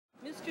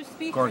Mr.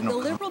 Speaker, the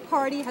Liberal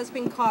Party has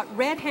been caught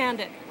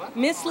red-handed,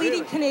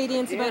 misleading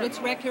Canadians about its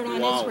record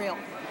on Israel.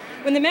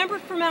 When the member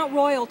for Mount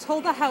Royal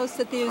told the House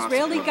that the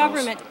Israeli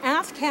government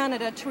asked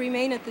Canada to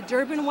remain at the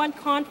Durban I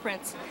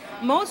conference,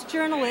 most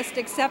journalists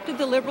accepted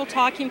the Liberal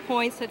talking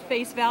points at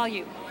face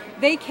value.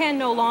 They can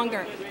no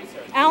longer.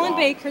 Alan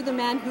Baker, the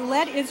man who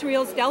led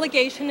Israel's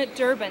delegation at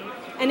Durban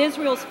and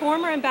Israel's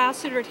former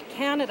ambassador to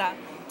Canada,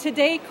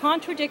 today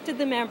contradicted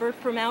the member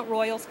for Mount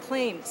Royal's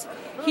claims.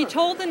 He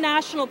told the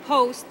National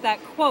Post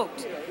that,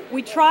 quote,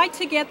 "We tried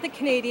to get the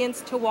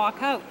Canadians to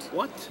walk out."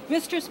 What?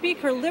 Mr.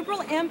 Speaker,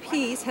 Liberal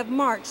MPs have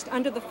marched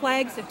under the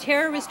flags of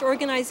terrorist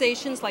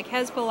organizations like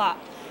Hezbollah,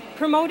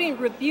 promoting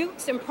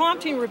rebukes and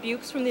prompting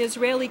rebukes from the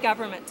Israeli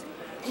government.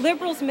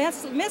 Liberals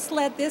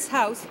misled this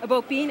House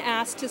about being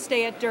asked to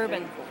stay at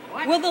Durban.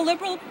 Will the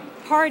Liberal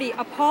Party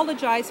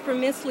apologize for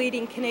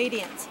misleading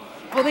Canadians?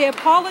 Will they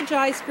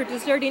apologize for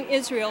deserting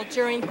Israel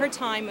during her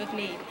time of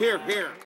need? Here, here.